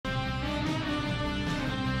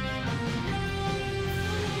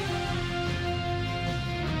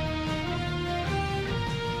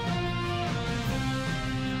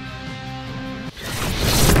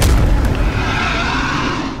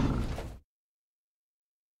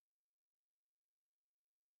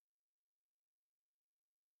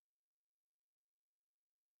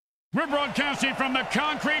We're broadcasting from the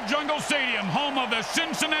Concrete Jungle Stadium, home of the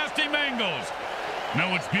SinSoNasty Mangles. Know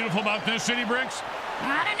what's beautiful about this city, Bricks?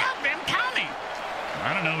 I don't know, Grim. Tell me.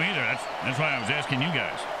 I don't know either. That's why I was asking you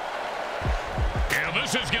guys. Yeah,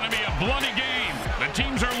 this is going to be a bloody game. The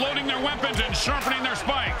teams are loading their weapons and sharpening their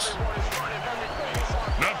spikes.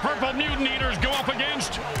 The Purple Mutant Eaters go up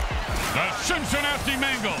against the SinSoNasty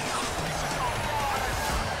Mangles.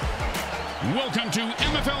 Welcome to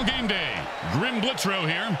MFL Game Day. Grim Blitzrow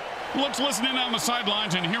here. Let's listen in on the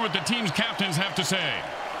sidelines and hear what the team's captains have to say.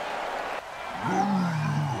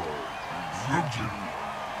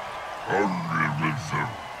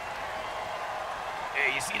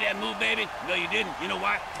 Hey, you see that move, baby? No, you didn't. You know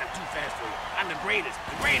why? I'm too fast for you. I'm the greatest,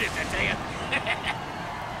 I tell you.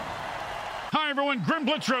 Hi, everyone. Grim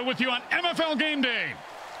Blitzrow with you on MFL Game Day.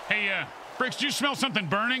 Hey, Bricks, do you smell something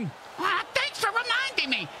burning? Thanks for reminding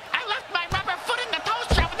me. I left my rubber foot in the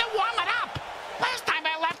toaster oven to warm it up. Last time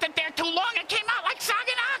I left it there too long, it came out like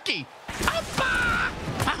Saganaki. Oppa!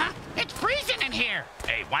 It's freezing in here.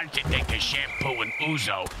 Hey, why don't you take the shampoo and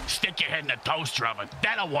ouzo, stick your head in the toaster oven.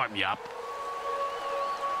 That'll warm you up.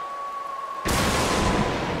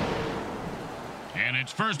 And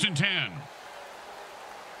it's 1st and 10.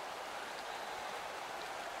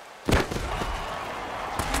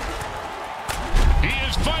 He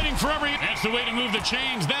is fighting for every... That's the way to move the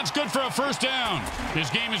chains. That's good for a first down. This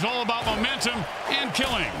game is all about momentum and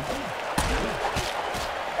killing.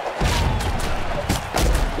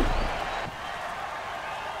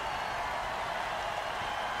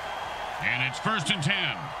 And it's 1st and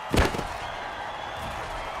 10.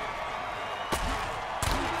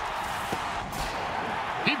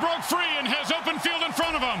 He broke free and has open field in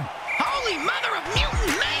front of him. Holy mother of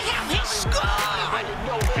mutant mayhem, he scored!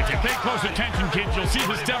 If you pay close attention, kids, you'll see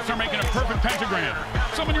his steps are making a perfect pentagram.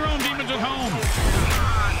 Summon your own demons at home.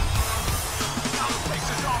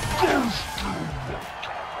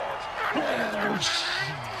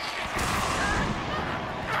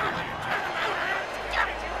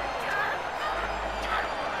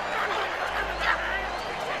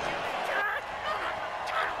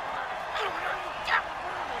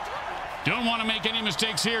 Don't want to make any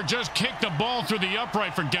mistakes here. Just kick the ball through the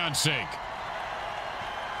upright, for God's sake.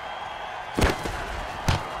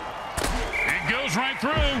 It goes right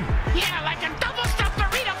through. Yeah, like a double-stuffed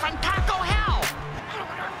burrito from Taco Hell.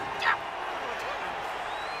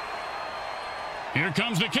 Here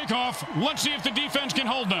comes the kickoff. Let's see if the defense can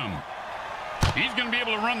hold them. He's going to be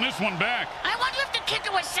able to run this one back. I wonder if the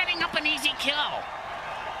kicker was setting up an easy kill.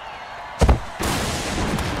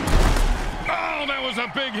 Oh, that was a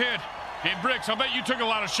big hit. Hey, Bricks, I bet you took a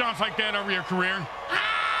lot of shots like that over your career.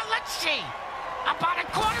 Let's see. About a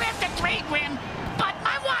quarter after 3, Grim, but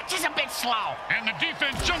my watch is a bit slow. And the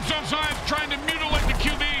defense jumps offside, trying to mutilate the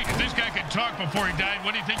QB. If this guy could talk before he died,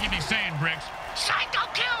 what do you think he'd be saying, Bricks? Psycho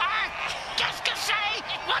killer! Qu'est-ce que c'est?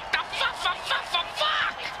 What the fuck?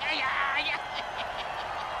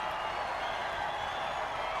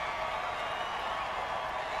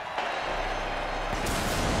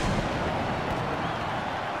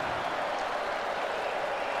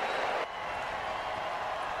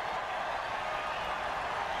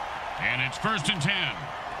 And it's 1st and 10.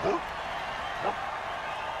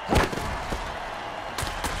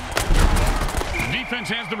 The defense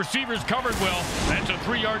has the receivers covered well. That's a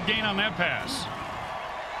 3-yard gain on that pass.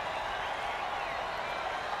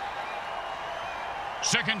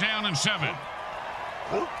 2nd down and 7.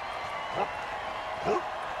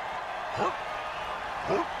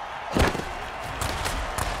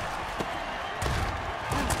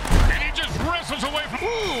 And he just wrestles away from...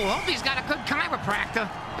 Ooh, hope he's got a good chiropractor.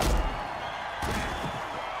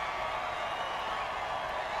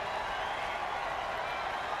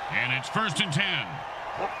 And it's 1st and 10.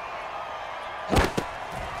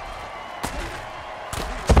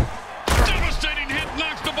 Devastating hit,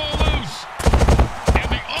 knocks the ball loose.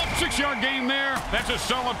 And the off 6-yard gain there. That's a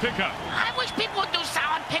solid pickup. I wish people would do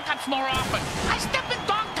solid pickups more often. I step in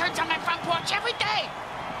dog turds on my front porch every day.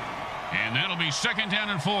 And that'll be 2nd down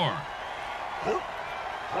and 4.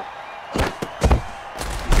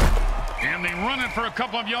 And they run it for a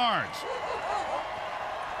couple of yards.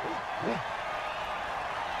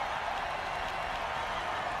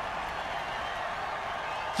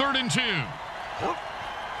 3rd and 2.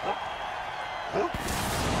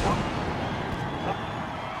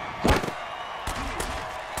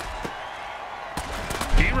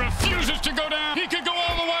 He refuses to go down. He could go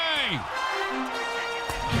all the way.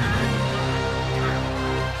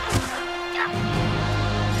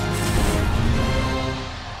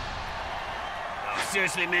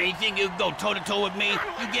 Seriously, man, you think you can go toe-to-toe with me?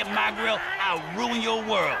 You get my grill, I'll ruin your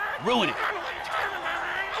world. Ruin it.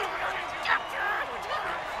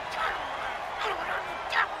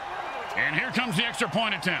 And here comes the extra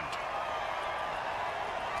point attempt.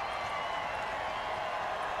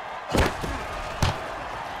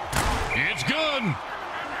 It's good.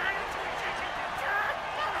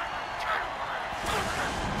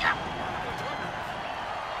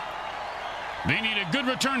 They need a good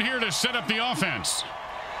return here to set up the offense.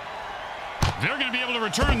 They're going to be able to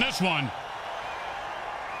return this one.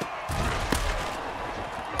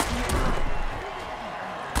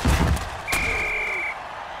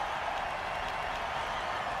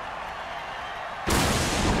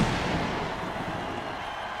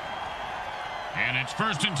 And it's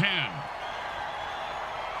 1st and 10.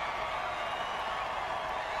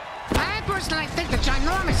 I personally think the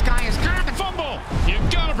ginormous guy is kind of a Fumble! You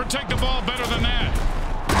gotta protect the ball better than that.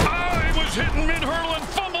 Oh, he was hitting mid-hurdle and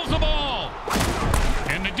fumbles the ball.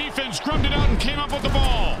 And the defense scrubbed it out and came up with the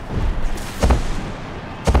ball.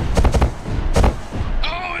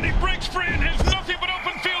 Oh, and he breaks free and has nothing but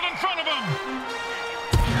open field in front of him.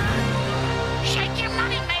 shake your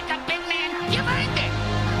money maker, big man. You've earned it.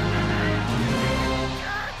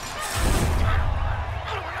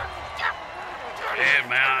 Hey,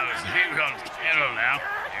 man, he's going to handle now.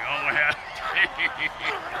 You know what?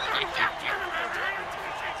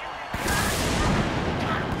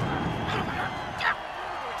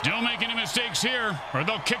 Don't make any mistakes here, or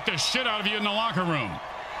they'll kick the shit out of you in the locker room.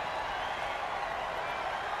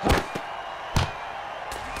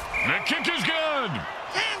 The kick is good.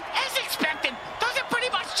 As expected, those are pretty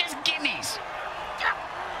much just gimmies.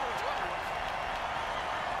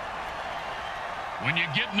 When you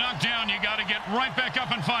get knocked down, you got to get right back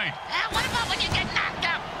up and fight. What about when you get knocked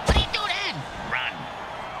up? What do you do then? Run.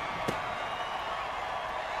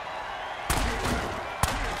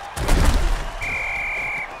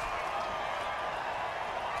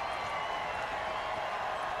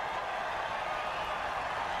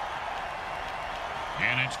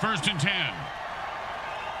 And it's 1st and 10.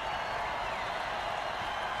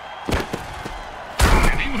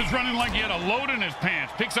 And he was running like he had a load in his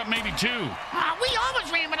pants. Picks up maybe 2. We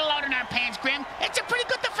always ran with a load in our pants, Grim. It's a pretty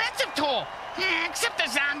good defensive tool. Except the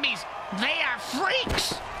zombies. They are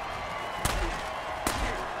freaks.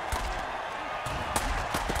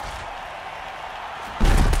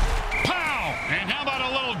 Pow! And how about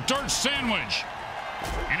a little dirt sandwich?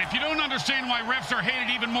 And if you don't understand why refs are hated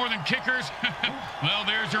even more than kickers, well,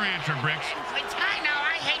 there's your answer, Bricks. I know,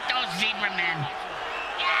 I hate those zebra men.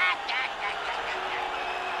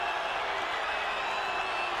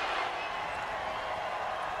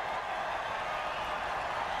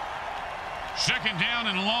 Second down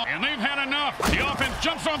and long, and they've had enough. The offense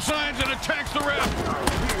jumps off sides and attacks the ref.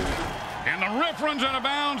 And the ref runs out of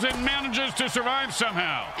bounds and manages to survive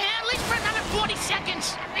somehow. At least for another 40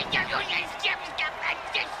 seconds.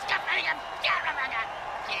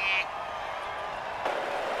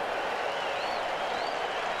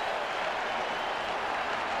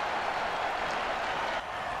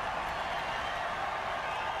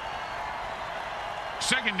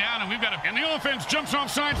 Second down, and we've got and the offense jumps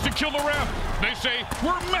off sides to kill the ref. They say,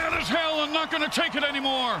 we're mad as hell and not going to take it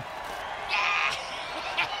anymore.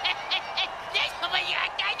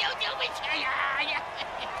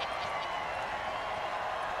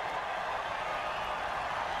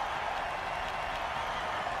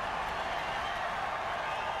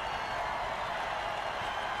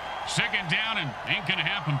 Second down, and ain't going to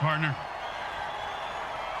happen, partner.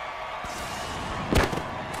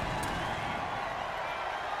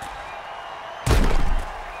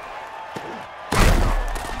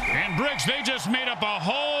 Bricks, they just made up a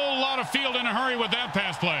whole lot of field in a hurry with that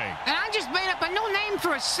pass play. And I just made up a new name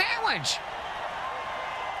for a sandwich.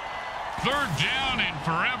 3rd down and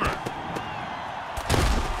forever.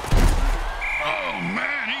 Oh,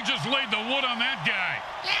 man, he just laid the wood on that guy.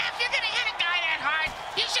 Yeah, if you're going to hit a guy that hard,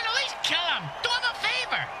 you should at least kill him. Do him a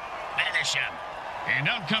favor. Finish him. And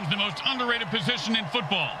out comes the most underrated position in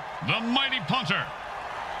football, the mighty punter.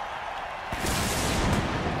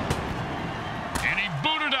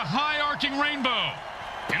 Booted a high-arcing rainbow.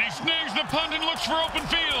 And he snags the punt and looks for open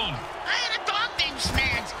field. I had a dog named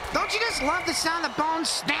Snags. Don't you just love the sound of bones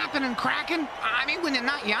snapping and cracking? I mean, when they're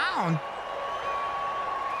not yawn.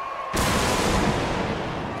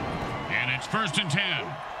 And it's 1st and 10.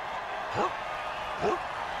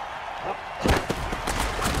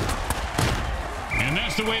 And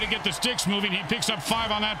that's the way to get the sticks moving. He picks up 5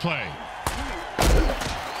 on that play.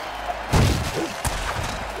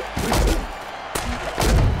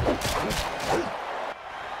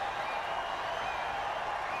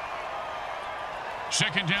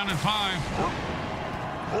 Second down and 5.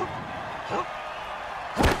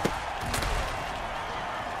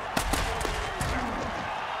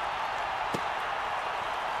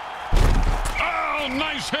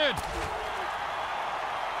 hit.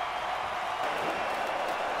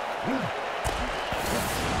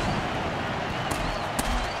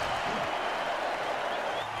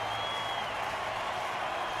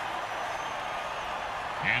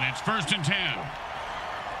 And it's 1st and 10.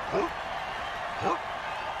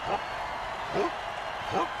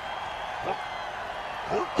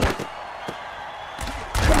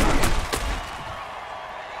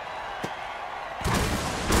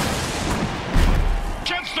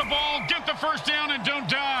 Catch the ball, get the first down, and don't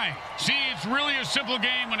die. See, it's really a simple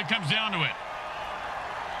game when it comes down to it.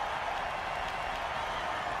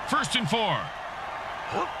 1st and 4.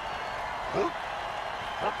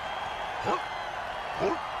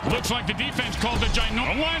 Looks like the defense called the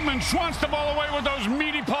ginormous. The lineman swats the ball away with those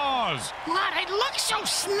meaty paws. God, it looks so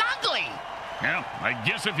snuggly. Yeah, I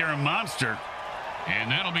guess if you're a monster.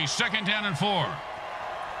 And that'll be 2nd down and 4.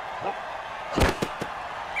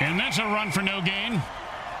 And that's a run for no gain.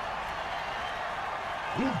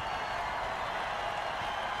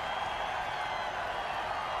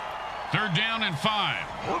 Third down and 5.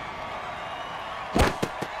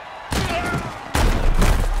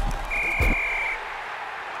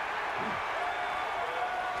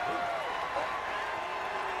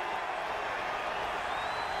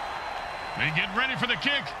 They get ready for the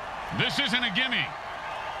kick. This isn't a gimme.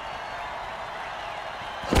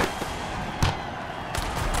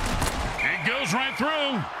 It goes right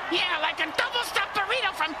through. Yeah, like a double-stuffed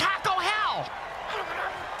burrito from Taco Hell.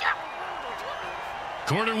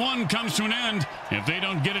 Quarter 1 comes to an end. If they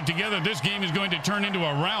don't get it together, this game is going to turn into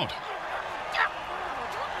a rout.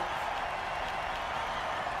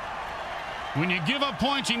 When you give up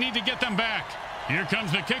points, you need to get them back. Here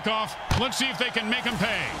comes the kickoff. Let's see if they can make them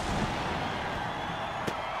pay.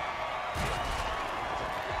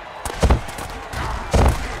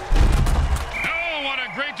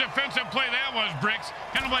 Great defensive play that was, Bricks.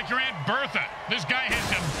 Kind of like your Aunt Bertha. This guy has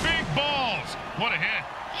some big balls. What a hit.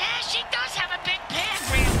 Yeah, she does have a big pan,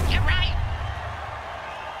 Graham. You're right.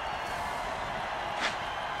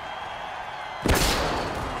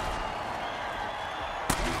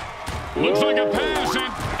 Looks like a pass,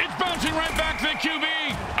 and it's bouncing right back to the QB.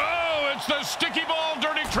 Oh, it's the sticky ball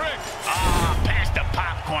dirty trick. Pass the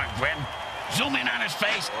popcorn, Grim. Zoom in on his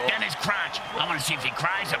face, then his crotch. I want to see if he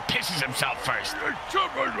cries or pisses himself first.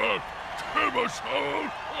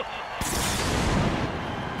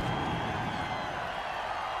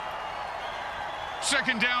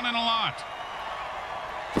 2nd down and a lot.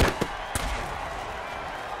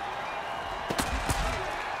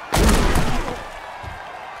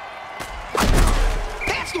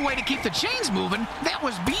 That's the way to keep the chains moving. That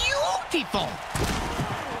was beautiful.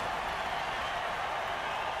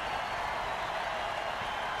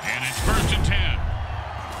 And it's 1st and 10.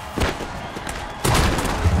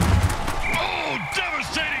 Oh,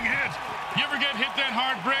 devastating hit. You ever get hit that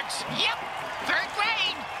hard, Bricks? Yep, 3rd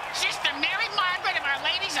grade. Sister Mary Margaret of Our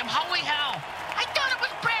Ladies of Holy Hell. I thought it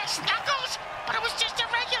was brass knuckles, but it was just a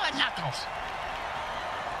regular knuckles.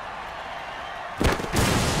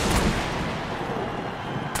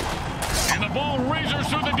 And the ball razors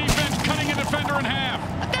through the defense, cutting a defender in half.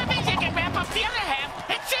 But that means they can wrap up the other half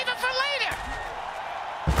and save it for later.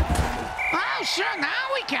 Oh, sure, now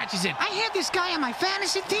he catches it. I had this guy on my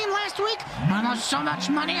fantasy team last week. I lost so much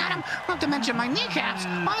money on him, not to mention my kneecaps.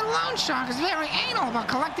 My loan shark is very anal about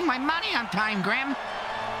collecting my money on time, Graham.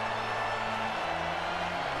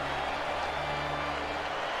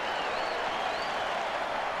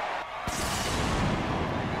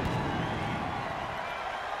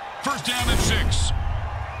 First down and 6.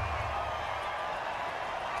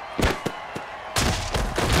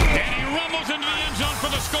 And he rumbles into the end zone for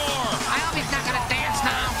the score. I hope he's not gonna dance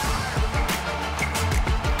now.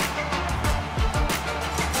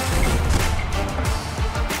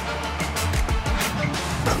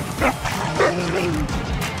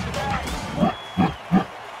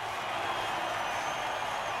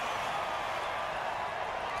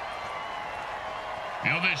 You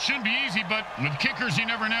know, this should be easy, but with kickers, you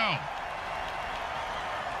never know.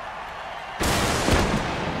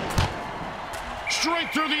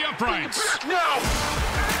 Straight through the uprights. No!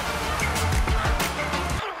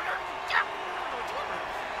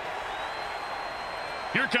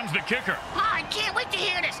 Here comes the kicker. Oh, I can't wait to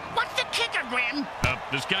hear this. What's the kicker, Grim?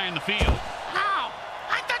 This guy in the field. Oh,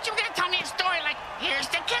 I thought you were gonna tell me a story like, here's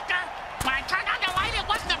the kicker. When I turned on the light, it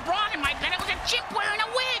wasn't a broad in my bed, it was a chimp wearing a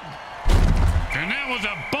wig. And that was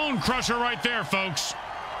a bone crusher right there, folks.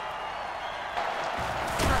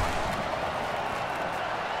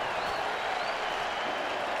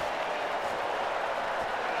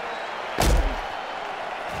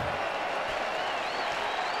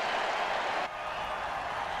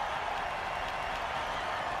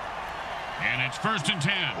 And it's 1st and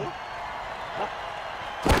 10.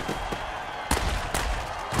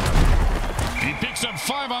 He picks up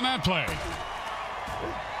 5 on that play.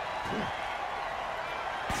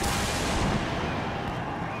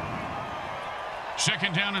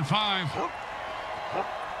 Second down and 5.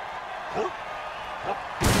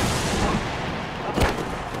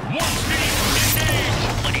 One speed, engage.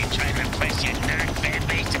 What are you trying to impress your nerd fan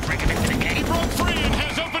base to bring him into the game? He broke free and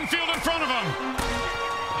has open field in front of him.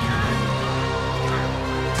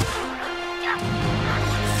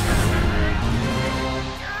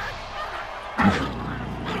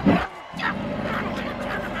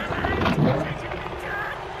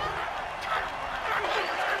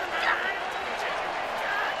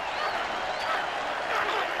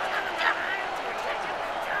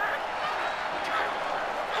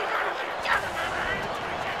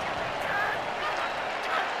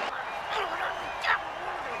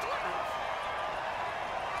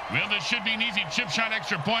 Well, this should be an easy chip shot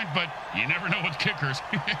extra point, but you never know with kickers.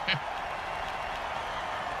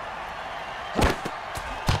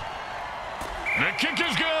 The kick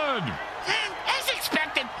is good. As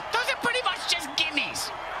expected, those are pretty much just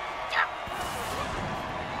gimmies.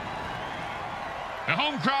 The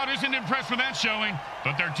home crowd isn't impressed with that showing,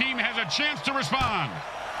 but their team has a chance to respond.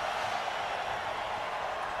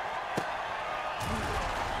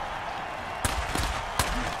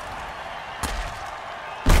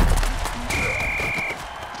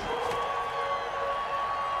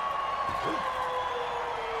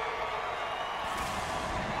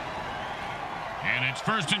 And it's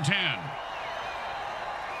 1st and 10.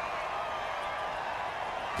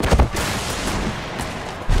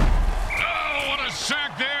 Oh, what a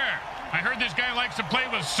sack there. I heard this guy likes to play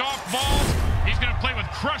with soft balls. He's going to play with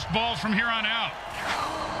crushed balls from here on out.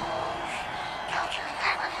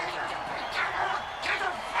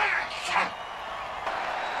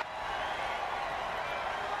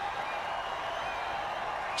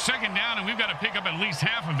 Second down, and we've got to pick up at least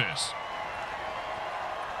half of this.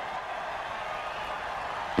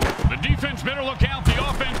 The defense better look out. The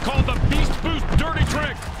offense called the Beast Boost dirty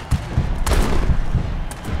trick.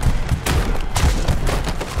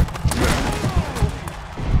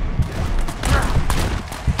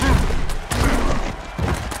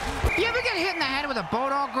 You ever get hit in the head with a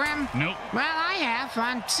boat all grim? Nope. Well, I have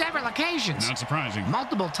on several occasions. Not surprising.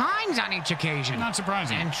 Multiple times on each occasion. Not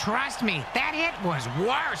surprising. And trust me, that hit was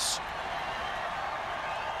worse.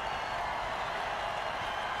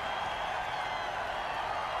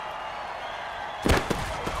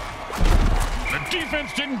 The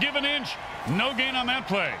defense didn't give an inch. No gain on that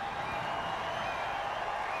play.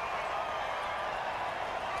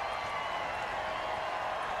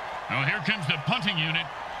 Well, here comes the punting unit.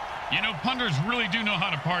 You know, punters really do know how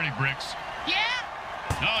to party, Bricks. Yeah?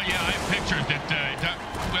 Oh, yeah, I have pictures that,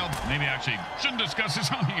 well, maybe actually shouldn't discuss this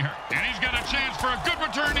on here. And he's got a chance for a good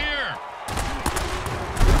return here.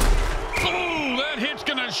 Ooh, that hit's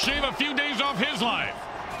going to shave a few days off his life.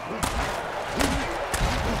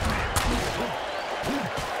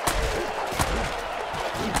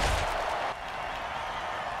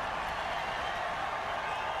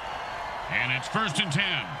 And it's 1st and 10.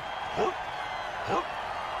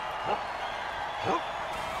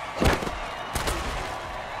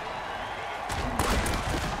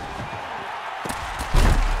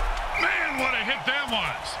 Man, what a hit that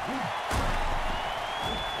was.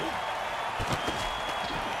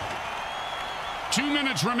 Two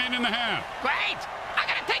minutes remain in the half. Great! I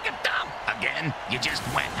gotta take a dump! Again? You just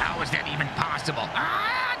went. How is that even possible?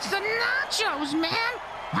 Ah, it's the nachos, man.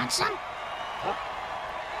 Want some?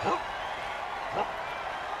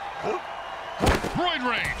 Roid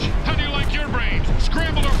Rage. How do you like your brains?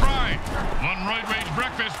 Scrambled or fried? One Roid Rage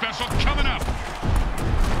breakfast special coming up.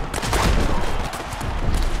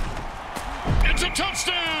 It's a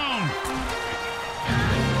touchdown!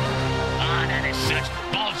 Oh, that is such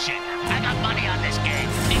bullshit. I got money on this game.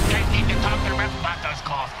 These guys need to talk to the ref about those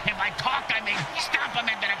calls. If I talk, I mean stomp them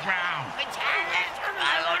into the ground.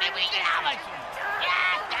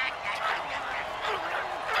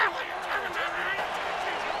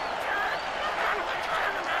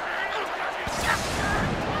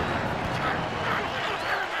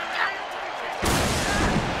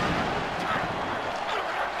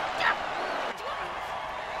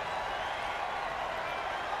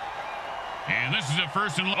 And this is a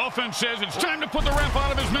 1st and offense says it's time to put the ref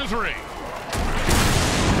out of his misery.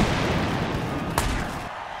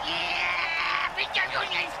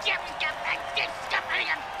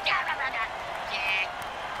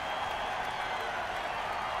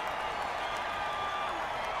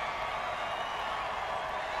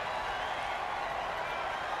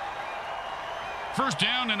 First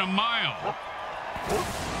down and a mile.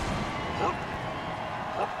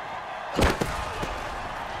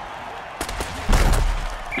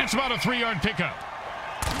 It's about a 3-yard pickup.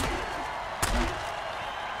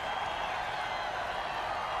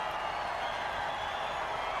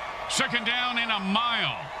 Second down and a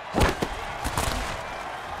mile.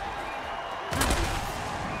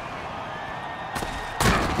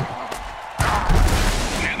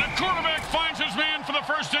 And the quarterback finds his man for the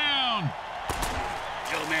first down.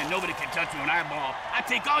 Yo, man, nobody can touch me when I ball. I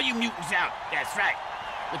take all you mutants out. That's right.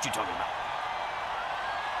 What you talking about?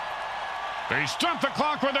 They stop the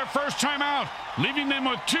clock with their first timeout, leaving them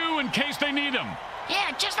with 2 in case they need them.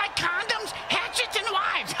 Yeah, just like condoms, hatchets, and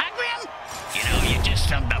wives, huh, Grim? You know, you just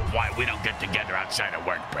summed up why we don't get together outside of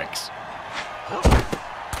work breaks.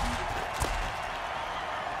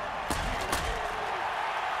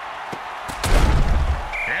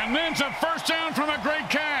 And then it's a first down from a great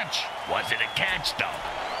catch. Was it a catch,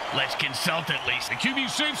 though? Let's consult at least. The QB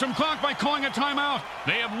saves some clock by calling a timeout.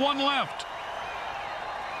 They have 1 left.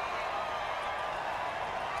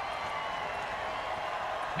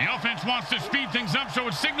 The offense wants to speed things up, so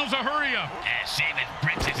it signals a hurry-up. Same as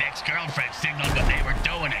Britz's ex-girlfriend signaled when they were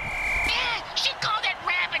doing it. Yeah, she called it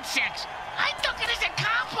rabbit sex. I took it as a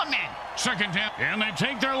compliment. Second down, and they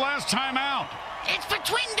take their last timeout. It's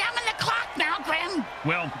between them and the clock now, Grim.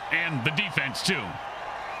 Well, and the defense, too.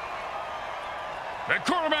 The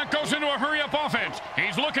quarterback goes into a hurry-up offense.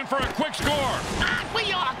 He's looking for a quick score. Aren't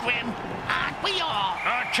we all, Grim? Aren't we all?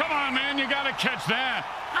 Come on, man, you got to catch that.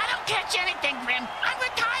 I don't catch anything, Grim. I'm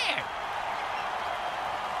retired.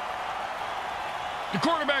 The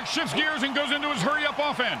quarterback shifts gears and goes into his hurry-up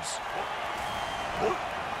offense.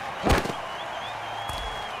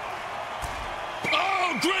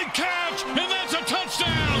 Oh, great catch! And that's a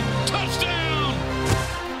touchdown! Touchdown!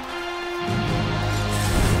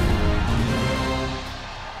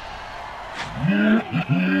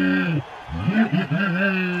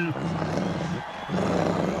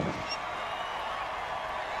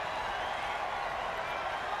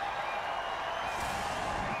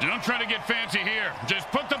 Don't try to get fancy here. Just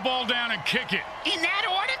put the ball down and kick it. In that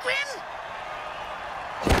order, Grim?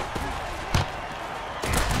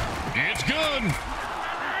 It's good.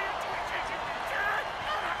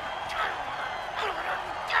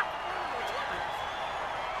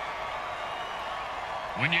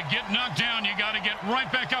 When you get knocked down, you got to get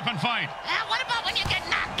right back up and fight. What about when you get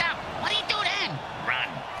knocked out? What do you do then? Run.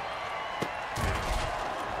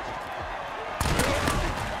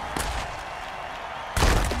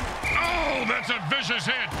 Oh, that's a vicious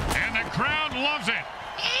hit, and the crowd loves it.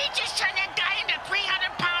 He just turned that guy into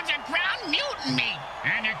 300 pounds of ground mutant meat.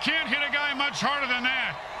 And you can't hit a guy much harder than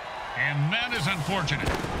that. And that is unfortunate.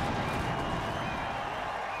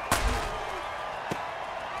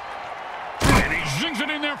 And he zings it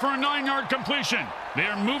in there for a 9-yard completion.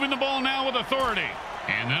 They're moving the ball now with authority.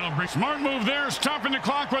 And that'll bring smart move there, stopping the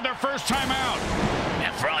clock with their first timeout.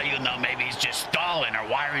 And for all you know, maybe he's just stalling or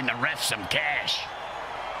wiring the refs some cash.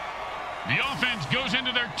 The offense goes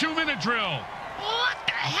into their 2-minute drill. What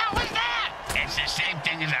the hell is that? It's the same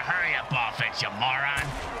thing as a hurry-up offense, you moron.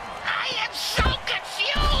 I am so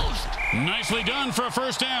confused. Nicely done for a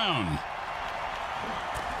first down.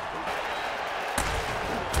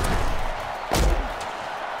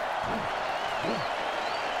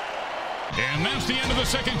 And that's the end of the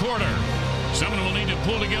second quarter. Someone will need to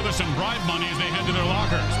pull together some bribe money as they head to their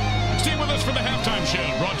lockers. Stay with us for the halftime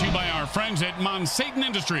show, brought to you by our friends at Monsatan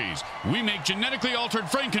Industries. We make genetically altered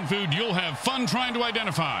frankenfood you'll have fun trying to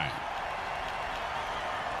identify.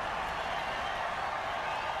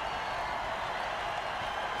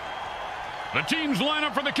 The teams line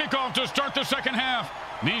up for the kickoff to start the second half.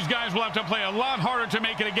 These guys will have to play a lot harder to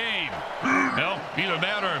make it a game. Well, either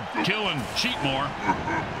that or kill and cheat more.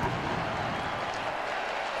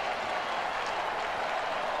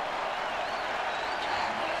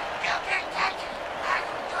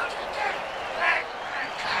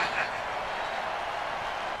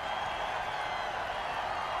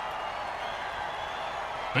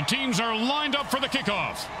 The teams are lined up for the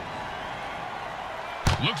kickoff.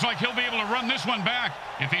 Looks like he'll be able to run this one back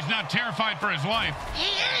if he's not terrified for his life.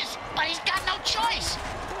 He is, but he's got no choice.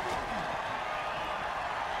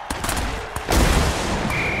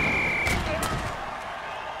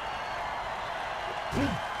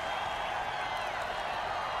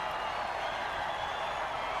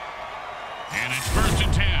 And it's 1st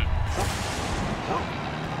and 10.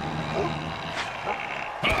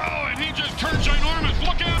 Oh, and he just turned ginormous.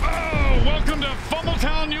 Look out. Oh, welcome to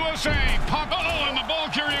Fumbletown, USA. Pop. Oh, and the ball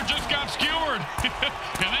carrier just got skewered.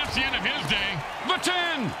 And that's the end of his day. The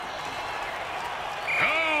 10.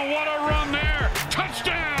 Oh, what a run there.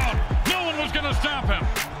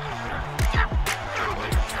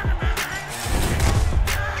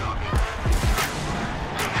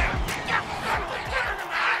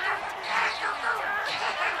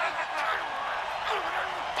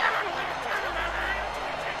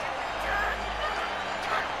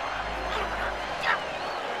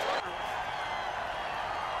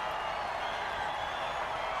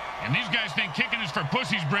 guys think kicking is for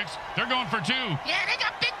pussies, Bricks. They're going for 2. Yeah, they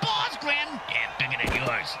got big balls, Grim. Yeah, bigger than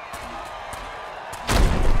yours.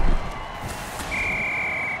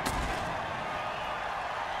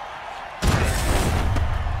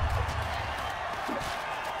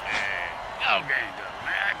 Okay, good.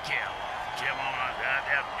 Man, kill. Jim on us.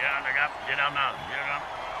 Get up now.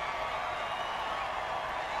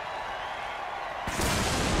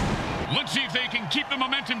 Let's see if they can keep the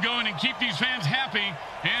momentum going and keep these fans happy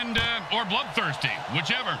and or bloodthirsty,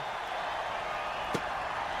 whichever.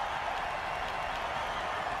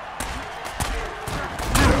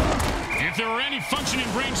 If there were any functioning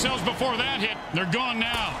brain cells before that hit, they're gone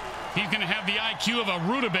now. He's going to have the IQ of a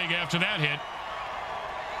rutabaga after that hit.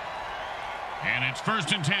 And it's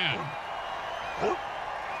 1st and 10.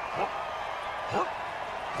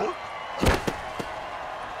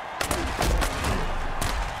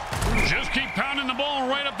 Just keep pounding the ball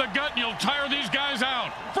right up the gut and you'll tire these guys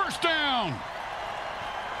out. 1st down.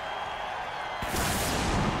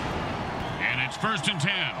 And it's 1st and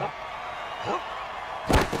 10.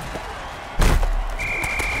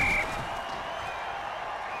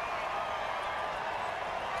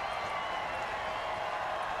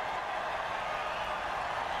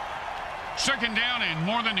 Second down and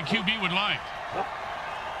more than the QB would like.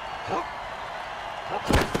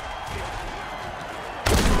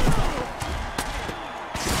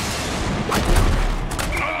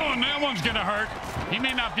 Oh, and that one's going to hurt. He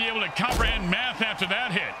may not be able to comprehend math after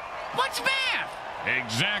that hit. What's math?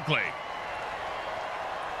 Exactly.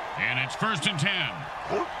 And it's 1st and 10.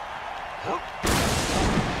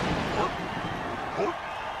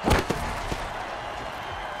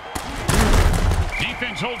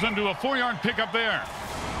 Defense holds him to a 4-yard pickup there.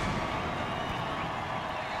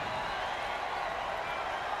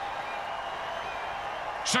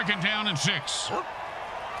 Second down and 6.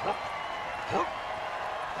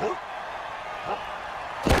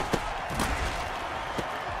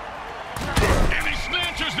 And he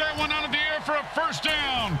snatches that one out of the air for a 1st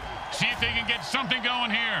down. See if they can get something going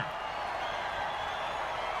here.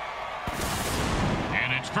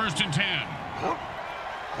 And it's 1st and 10.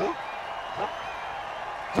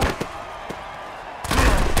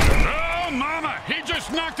 Oh, mama! He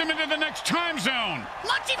just knocked him into the next time zone.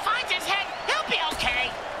 Once he finds his head, he'll be okay.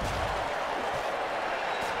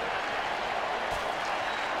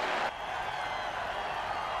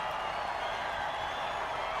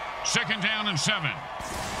 Second down and 7.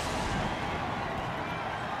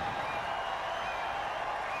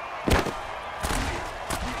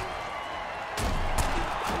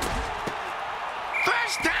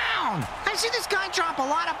 First down! I've seen this guy drop a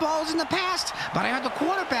lot of balls in the past, but I heard the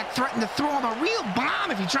quarterback threaten to throw him a real bomb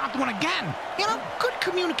if he dropped one again. You know, good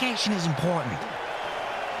communication is important.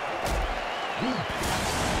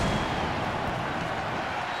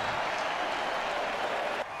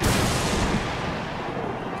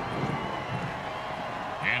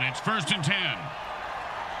 And it's 1st and 10.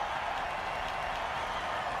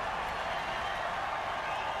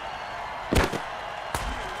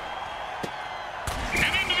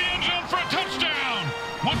 And into the end zone for a touchdown.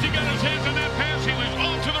 Once he got his hands on that pass, he was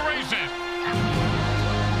off to the races.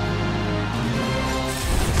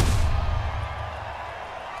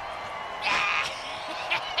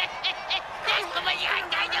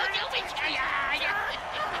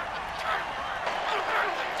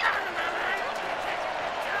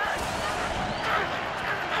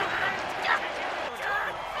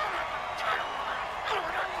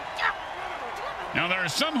 Now, there are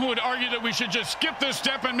some who would argue that we should just skip this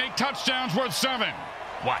step and make touchdowns worth 7.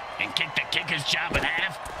 What, and kick the kicker's job in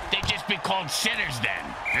half? They'd just be called sitters then.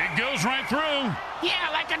 It goes right through.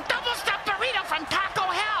 Yeah, like a double-stuffed burrito from Taco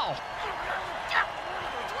Hell.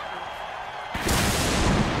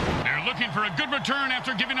 They're looking for a good return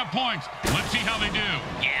after giving up points. Let's see how they do.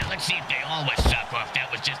 Yeah, let's see if they always suck or if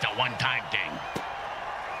that was just a one-time thing.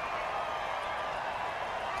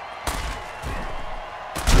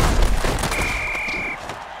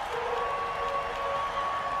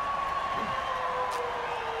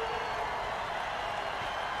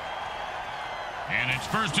 And it's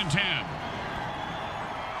 1st and 10.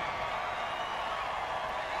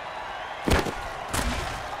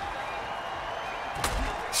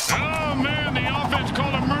 Oh, man, the offense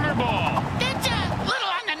called a murder ball. That's a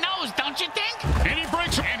little on the nose, don't you think? And he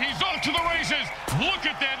breaks, and he's off to the races. Look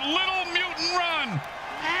at that little mutant run.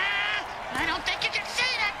 I don't think you can say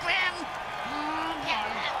that, Grim.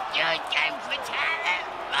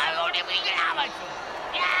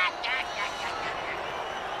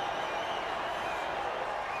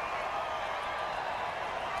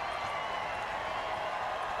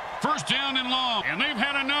 First down and long, and they've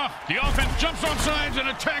had enough. The offense jumps on sides and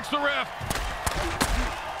attacks the ref.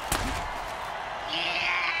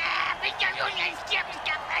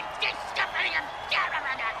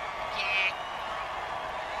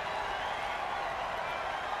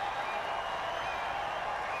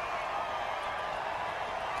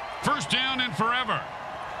 First down and forever.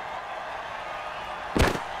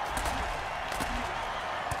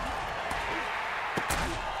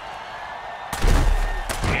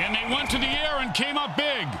 And they went to the air and came up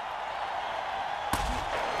big.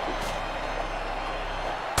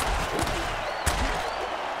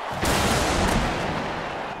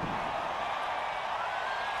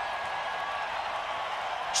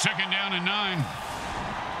 Second down and 9.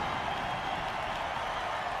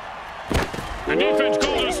 The defense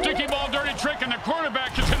called a sticky ball dirty trick, and the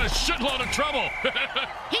quarterback is in a shitload of trouble.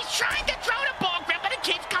 He's trying to throw the ball, Grim, but it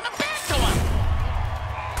keeps coming back to him.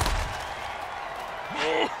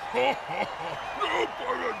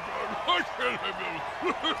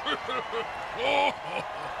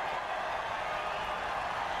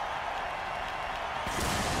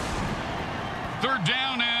 Third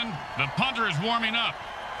down, and the punter is warming up.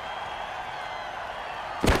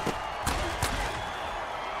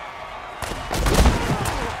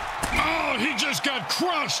 Oh, he just got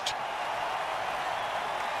crushed.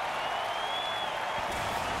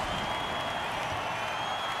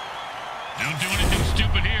 Don't do anything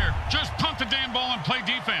stupid here. Just punt the damn ball and play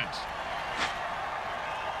defense.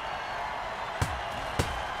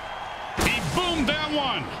 He boomed that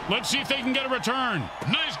one. Let's see if they can get a return.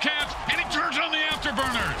 Nice catch, and he turns on the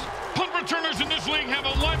afterburners. Punt returners in this league have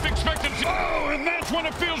a life expectancy. Oh, and that's what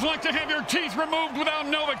it feels like to have your teeth removed without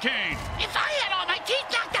Novocaine. If I had all my teeth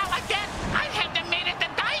knocked out like that, I'd have them made at the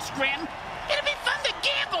dice, Grim. It'd be fun to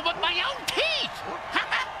gamble with my own teeth.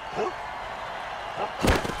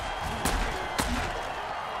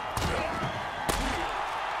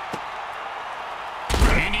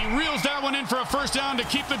 And he reels that one in for a first down to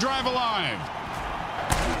keep the drive alive.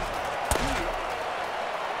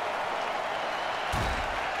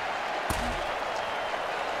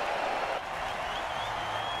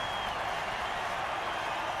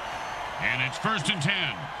 And it's first and 10.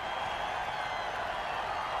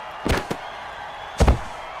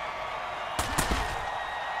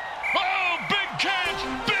 Oh, big catch,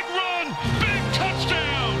 big run, big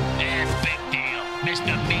touchdown. Yeah, big deal. Missed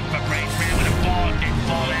the meat for great man with a ball and didn't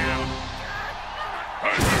fall down.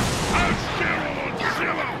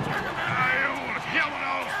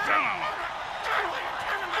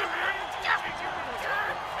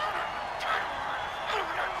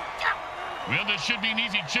 Well, this should be an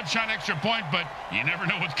easy chip shot extra point, but you never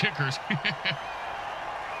know with kickers.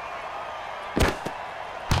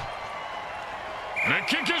 The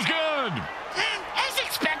kick is good. As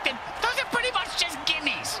expected, those are pretty much just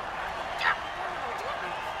gimmies.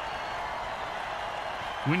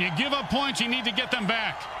 When you give up points, you need to get them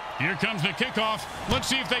back. Here comes the kickoff. Let's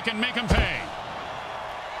see if they can make them pay.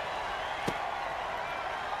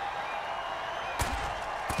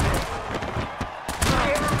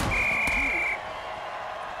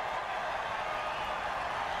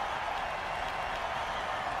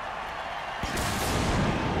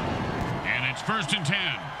 And it's first and 10.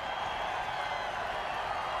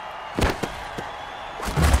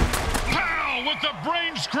 Pow! With the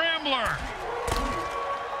brain scrambler.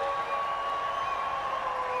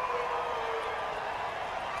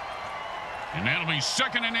 And that'll be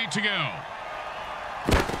 2nd and 8 to go.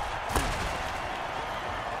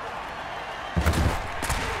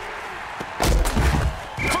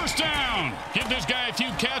 First down. Give this guy a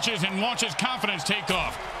few catches and watch his confidence take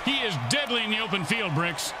off. He is deadly in the open field,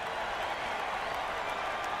 Bricks.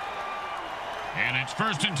 And it's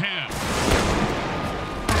first and 10.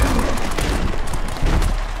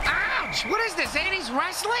 Ouch! What is this, 80s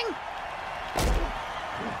wrestling?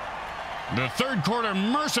 The third quarter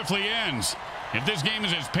mercifully ends. If this game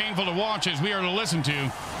is as painful to watch as we are to listen to,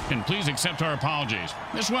 then please accept our apologies.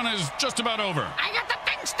 This one is just about over. I got the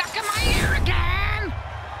thing stuck in my ear again!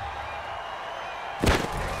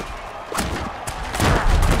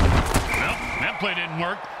 Well, that play didn't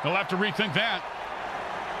work. They'll have to rethink that.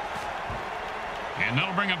 And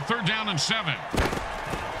that'll bring up 3rd down and 7.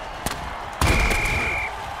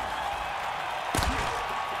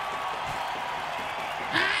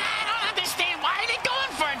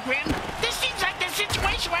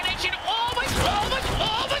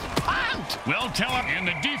 Well, tell him. And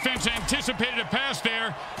the defense anticipated a pass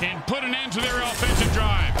there and put an end to their offensive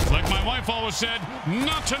drive. Like my wife always said,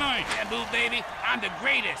 not tonight. Yeah, boo, baby, I'm the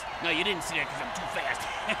greatest. No, you didn't see that because I'm too fast.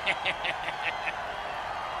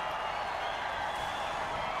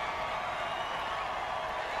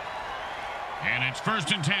 And it's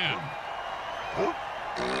 1st and 10.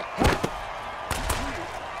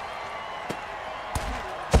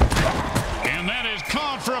 And that is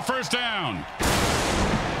caught for a 1st down.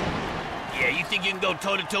 Yeah, you think you can go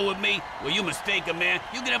toe-to-toe with me? Well, you mistaken, man.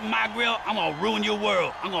 You get up my grill, I'm gonna ruin your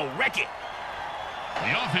world. I'm gonna wreck it.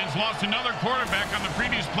 The offense lost another quarterback on the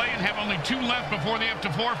previous play and have only 2 left before they have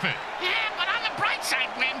to forfeit. Yeah, but on the bright side,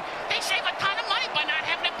 Grim, they save a ton of money by not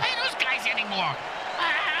having to pay those guys anymore.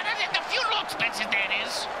 The funeral expenses, that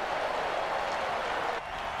is.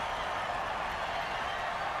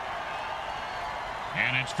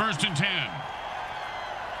 And it's 1st and 10.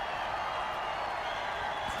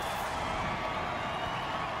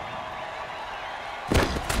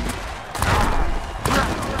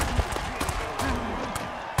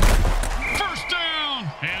 First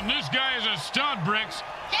down! And this guy is a stud, Bricks.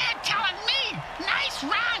 You're telling me. Nice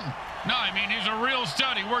run. No, I mean, he's a real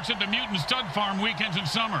stud. He works at the Mutant Stud Farm weekends and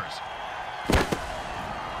summers.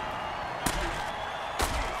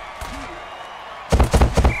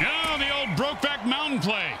 Oh, the old Brokeback Mountain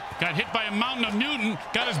play. Got hit by a mountain of Mutant,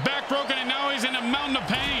 got his back broken, and now he's in a mountain of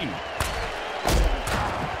pain.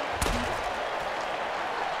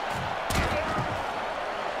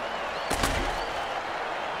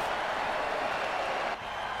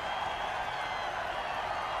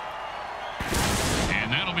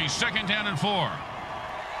 And that'll be 2nd down and 4.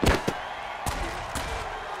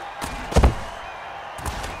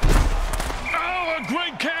 Oh, a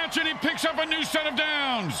great catch, and he picks up a new set of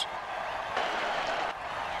downs.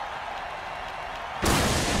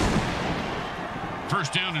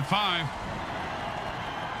 First down and 5.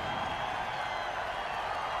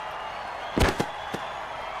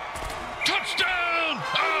 Touchdown!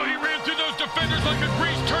 Oh, he ran through those defenders like a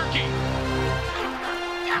greased turkey.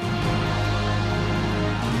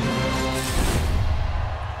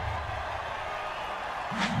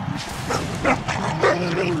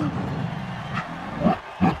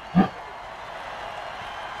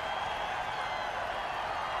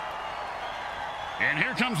 And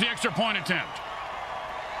here comes the extra point attempt.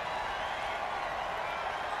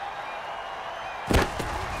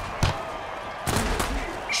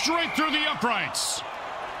 Straight through the uprights.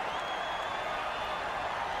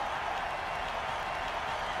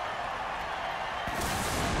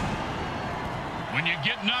 When you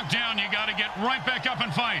get knocked down, you got to get right back up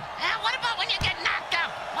and fight. What about when you get knocked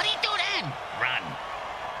out? What do you do then? Run.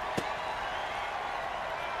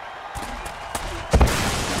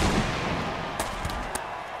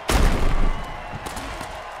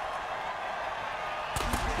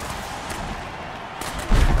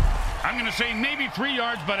 I'm going to say maybe 3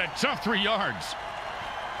 yards, but a tough 3 yards.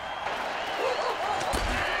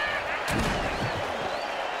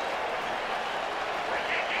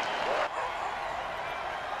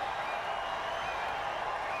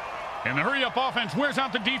 And the hurry-up offense wears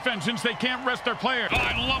out the defense since they can't rest their players. Oh,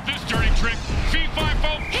 I love this dirty trick. Fee-fi,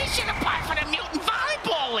 folks. He should apply for the Mutant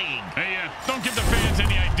Volleyball League. Hey, don't give the fans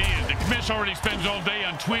any ideas. The commish already spends all day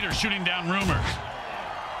on Twitter shooting down rumors.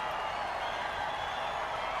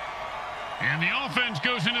 And the offense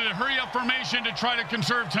goes into the hurry-up formation to try to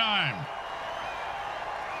conserve time.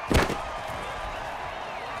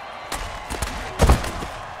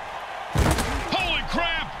 Holy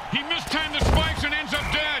crap! He mistimed the spikes and ends up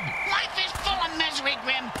dead. Life is full of misery,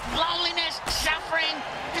 Grim. Loneliness, suffering,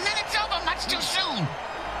 and then it's over much too soon.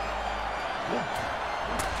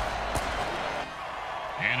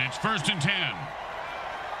 And it's 1st and 10.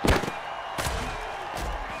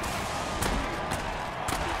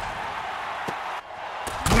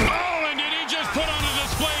 Oh, and did he just put on a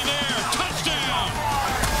display there? Touchdown!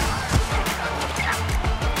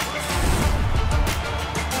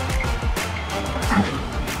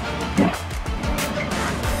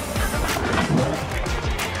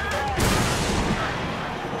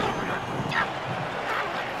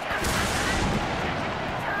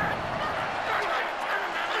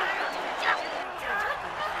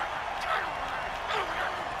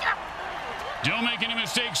 Don't make any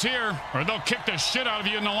mistakes here, or they'll kick the shit out of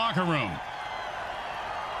you in the locker room.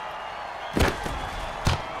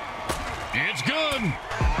 It's good.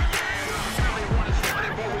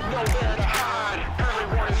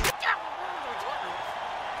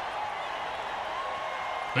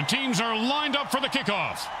 The teams are lined up for the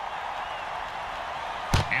kickoff.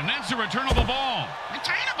 And that's a returnable ball.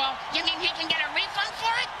 Returnable? You mean he can get a refund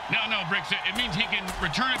for it? No, Bricks, it means he can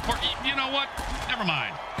return it for... You know what? Never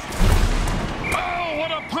mind. Oh,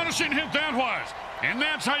 what a punishing hit that was. And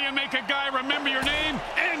that's how you make a guy remember your name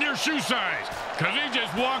and your shoe size. Because he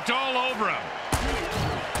just walked all over him.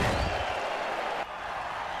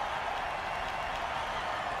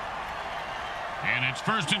 And it's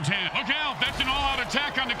 1st and 10. Look out, that's an all-out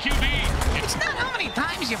attack on the QB. It's not how many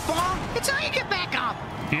times you fall, it's how you get back up.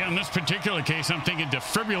 Yeah, in this particular case, I'm thinking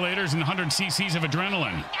defibrillators and 100 cc's of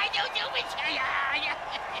adrenaline.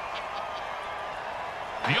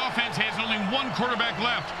 The offense has only one quarterback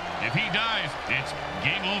left. If he dies, it's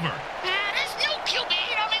game over. This new QB,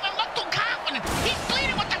 he don't even look too confident. He's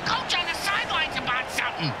pleading with the coach on the sidelines about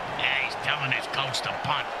something. Yeah, he's telling his coach to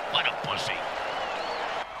punt. What a pussy.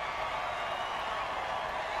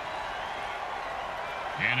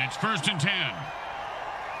 And it's 1st and 10.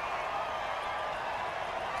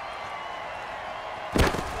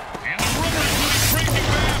 And the runner is moving crazy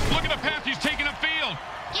fast. Look at the path he's taking upfield.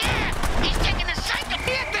 Yeah, he's taking a cycle.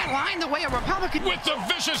 He hit that line the way a Republican... With the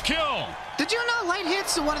vicious kill. Did you know late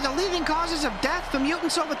hits are one of the leading causes of death for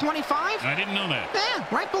mutants over 25? I didn't know that. Yeah,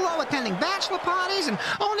 right below attending bachelor parties and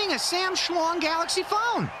owning a Sam Schlong Galaxy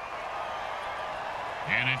phone.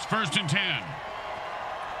 And it's 1st and 10.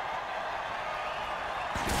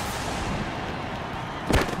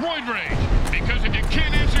 Roid rage. Because if you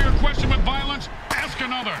can't answer your question with violence, ask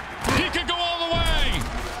another. He could go all the way.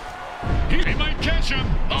 He might catch him.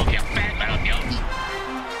 Oh, you fat little mutant.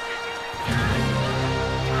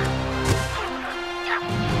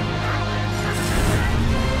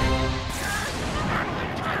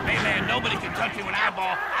 Hey, man, nobody can touch you with an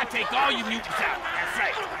eyeball. I take all you mutants out. That's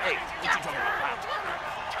right. Hey, what you talking about?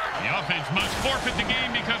 The offense must forfeit the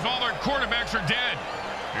game because all their quarterbacks are dead.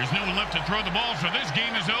 There's no one left to throw the ball, so this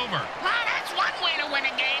game is over. Well, that's one way to win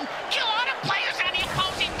a game. Kill all the players on the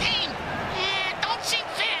opposing team. Don't seem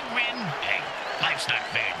fair, Grim. Hey, life's not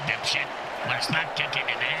fair, dipshit. When it's not kicking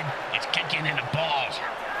in the head, it's kicking in the balls.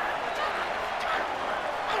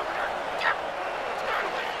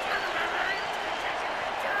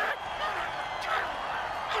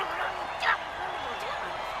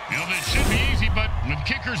 You know, this should be easy, but with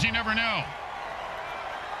kickers, you never know.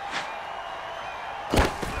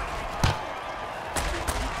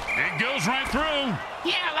 It goes right through.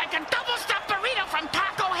 Yeah, like a double-stuffed burrito from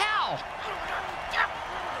Taco Hell.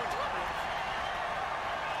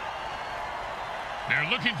 They're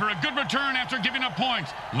looking for a good return after giving up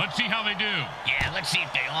points. Let's see how they do. Yeah, let's see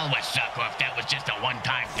if they always suck or if that was just a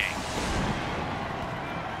one-time thing.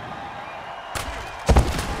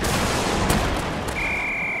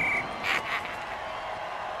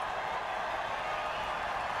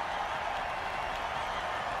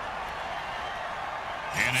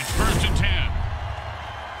 And it's 1st and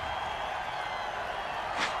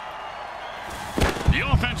 10. The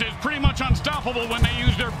offense is pretty much unstoppable when they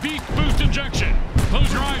use their beast boost injection.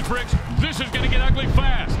 Close your eyes, Bricks. This is going to get ugly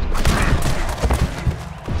fast.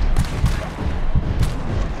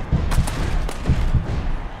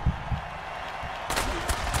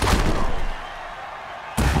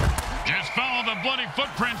 Just follow the bloody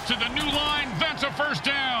footprints to the new line. That's a 1st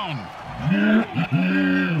down.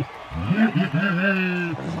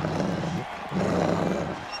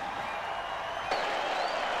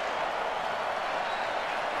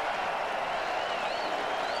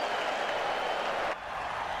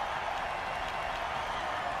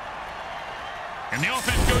 And the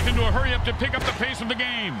offense goes into a hurry-up to pick up the pace of the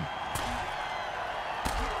game.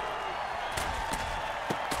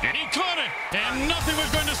 And he caught it, and nothing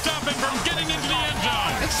was going to stop him from getting into the end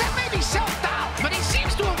zone. Except maybe self-doubt, but he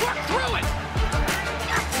seems to have worked through it.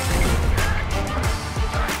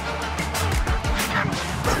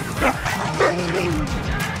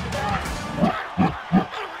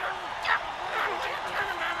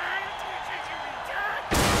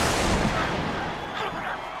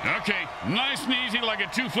 Okay, nice and easy like a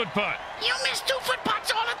 2-foot putt. You miss 2-foot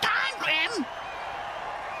putts all the time, Grim.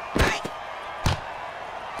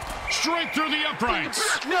 Straight through the uprights.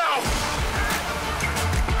 No!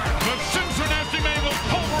 The SinSoNasty Mangles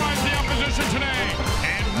pulverize the opposition today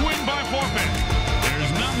and win by forfeit.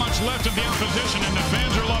 There's not much left of the opposition, and the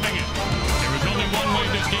fans are loving it. There was only one way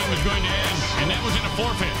this game was going to end, and that was in a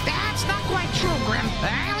forfeit. That's not quite true, Grim.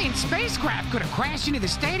 The alien spacecraft could have crashed into the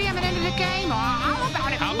stadium and ended the game. How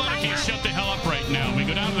about it? How about if you shut the hell up right now? We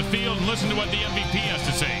go down to the field and listen to what the MVP has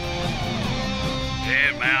to say.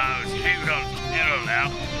 Yeah, man, I was now.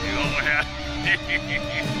 You over here.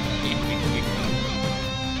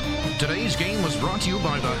 Today's game was brought to you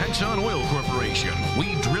by the Hexon Oil Corporation.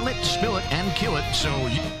 We drill it, spill it, and kill it, so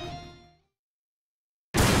you...